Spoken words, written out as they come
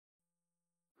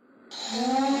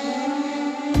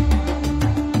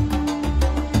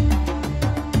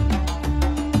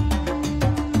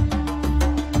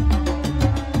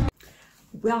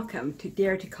Welcome to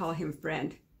Dare to Call Him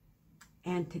Friend.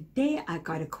 And today I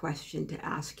got a question to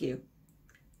ask you.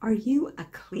 Are you a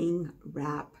cling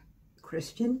wrap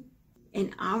Christian?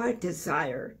 In our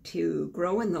desire to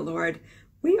grow in the Lord,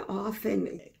 we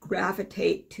often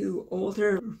gravitate to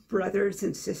older brothers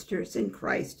and sisters in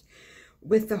Christ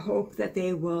with the hope that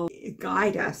they will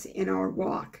guide us in our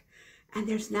walk. And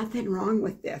there's nothing wrong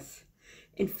with this.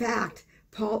 In fact,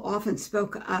 Paul often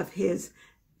spoke of his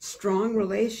strong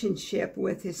relationship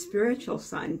with his spiritual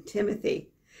son,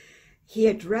 Timothy. He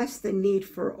addressed the need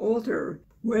for older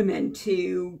women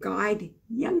to guide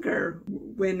younger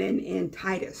women in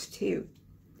Titus 2.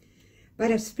 But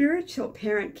a spiritual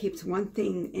parent keeps one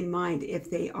thing in mind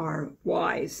if they are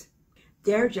wise.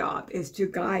 Their job is to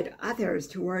guide others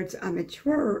towards a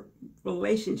mature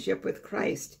relationship with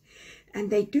Christ, and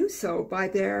they do so by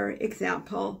their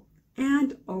example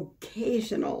and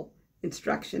occasional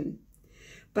instruction.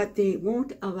 But they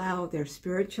won't allow their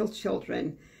spiritual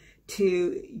children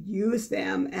to use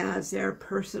them as their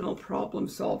personal problem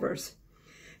solvers.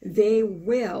 They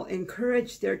will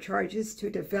encourage their charges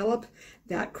to develop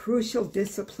that crucial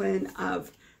discipline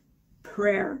of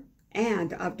prayer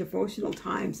and of devotional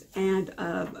times and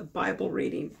of Bible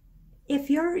reading. If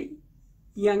you're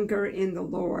younger in the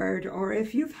Lord, or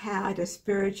if you've had a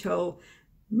spiritual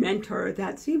mentor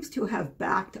that seems to have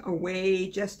backed away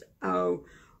just a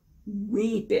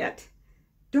wee bit,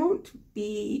 don't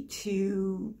be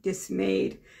too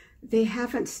dismayed. They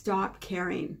haven't stopped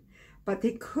caring, but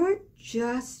they could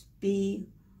just be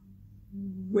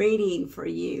waiting for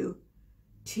you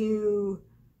to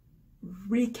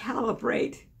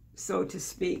recalibrate, so to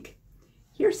speak.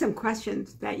 Here's some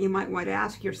questions that you might want to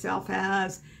ask yourself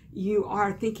as you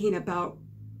are thinking about,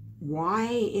 why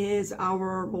is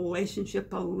our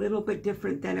relationship a little bit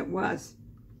different than it was?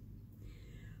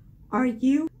 Are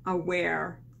you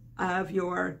aware of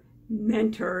your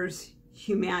mentor's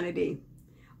humanity?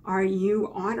 Are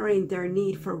you honoring their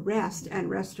need for rest and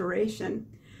restoration?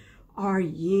 Are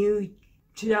you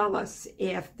jealous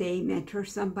if they mentor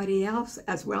somebody else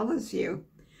as well as you?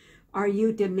 Are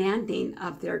you demanding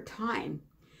of their time?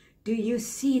 Do you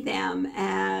see them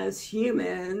as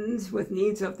humans with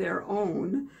needs of their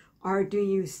own, or do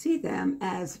you see them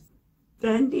as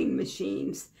vending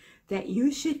machines that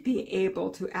you should be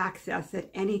able to access at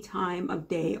any time of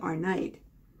day or night?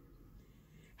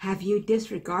 Have you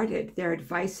disregarded their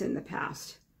advice in the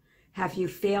past? Have you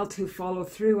failed to follow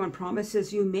through on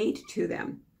promises you made to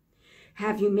them?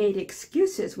 Have you made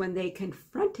excuses when they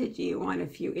confronted you on a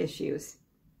few issues?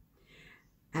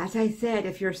 As I said,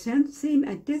 if you're sensing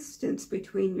a distance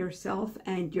between yourself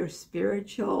and your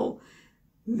spiritual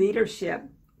leadership,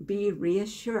 be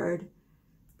reassured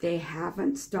they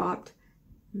haven't stopped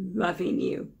loving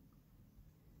you.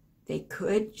 They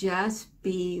could just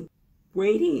be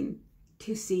waiting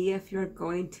to see if you're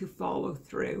going to follow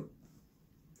through.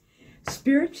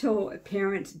 Spiritual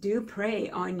parents do pray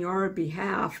on your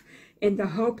behalf in the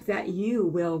hope that you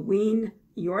will wean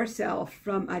yourself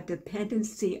from a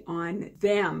dependency on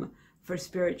them for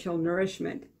spiritual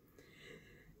nourishment.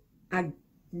 A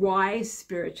wise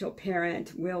spiritual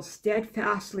parent will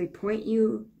steadfastly point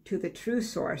you to the true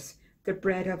source, the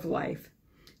bread of life.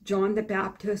 John the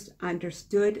Baptist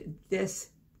understood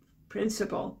this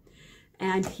principle,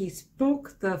 and he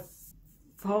spoke the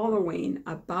following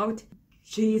about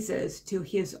Jesus to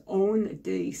his own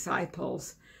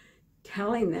disciples,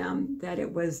 telling them that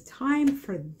it was time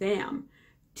for them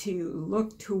to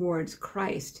look towards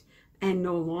Christ and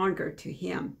no longer to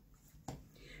him.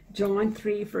 John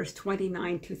 3, verse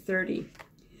 29 to 30.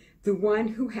 The one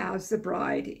who has the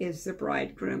bride is the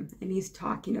bridegroom, and he's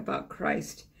talking about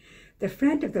Christ. The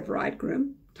friend of the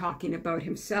bridegroom, talking about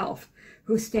himself,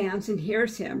 who stands and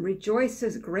hears him,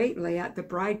 rejoices greatly at the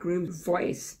bridegroom's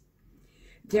voice.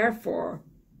 Therefore,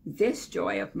 this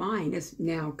joy of mine is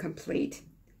now complete.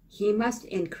 He must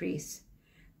increase,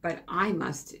 but I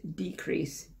must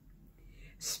decrease.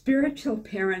 Spiritual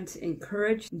parents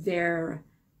encourage their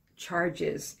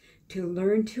charges to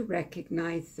learn to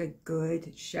recognize the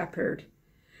Good Shepherd.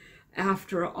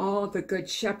 After all, the Good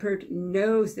Shepherd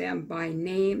knows them by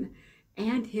name,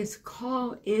 and his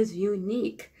call is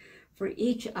unique for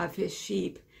each of his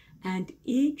sheep, and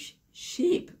each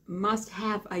sheep must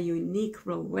have a unique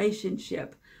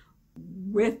relationship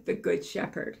with the Good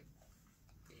Shepherd.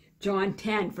 John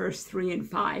 10, verse 3 and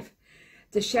 5.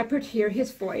 The shepherd hears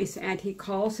his voice, and he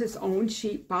calls his own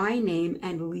sheep by name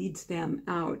and leads them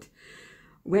out.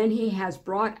 When he has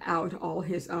brought out all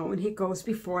his own, he goes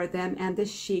before them, and the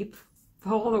sheep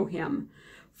follow him,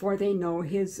 for they know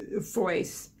his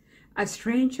voice. A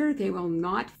stranger they will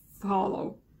not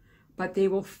follow, but they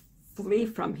will flee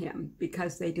from him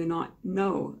because they do not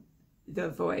know the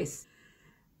voice.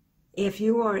 If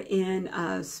you are in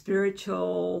a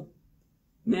spiritual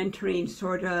mentoring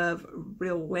sort of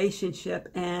relationship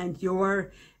and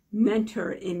your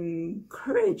mentor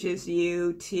encourages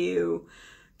you to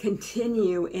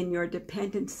continue in your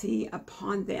dependency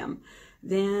upon them,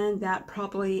 then that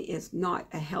probably is not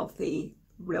a healthy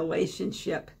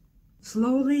relationship.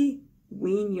 Slowly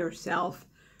wean yourself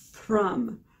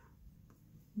from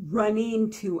running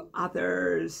to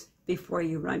others before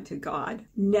you run to God.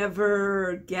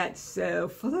 Never get so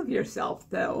full of yourself,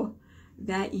 though,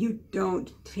 that you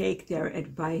don't take their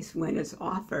advice when it's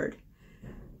offered.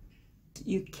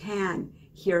 You can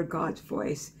hear God's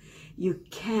voice. You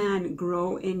can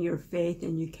grow in your faith,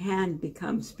 and you can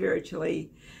become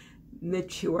spiritually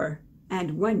mature.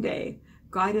 And one day,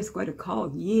 God is going to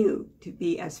call you to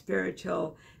be a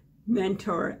spiritual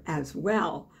mentor as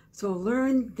well. So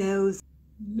learn those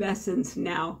lessons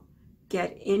now.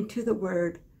 Get into the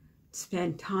Word.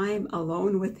 Spend time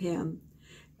alone with Him.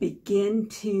 Begin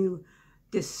to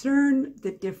discern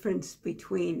the difference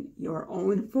between your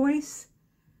own voice,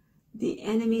 the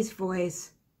enemy's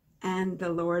voice, and the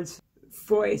Lord's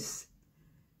voice.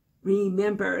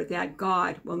 Remember that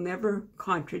God will never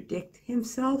contradict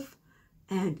himself,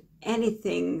 and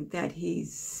anything that he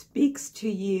speaks to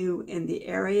you in the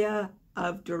area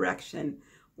of direction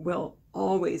will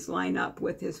always line up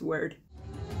with his word.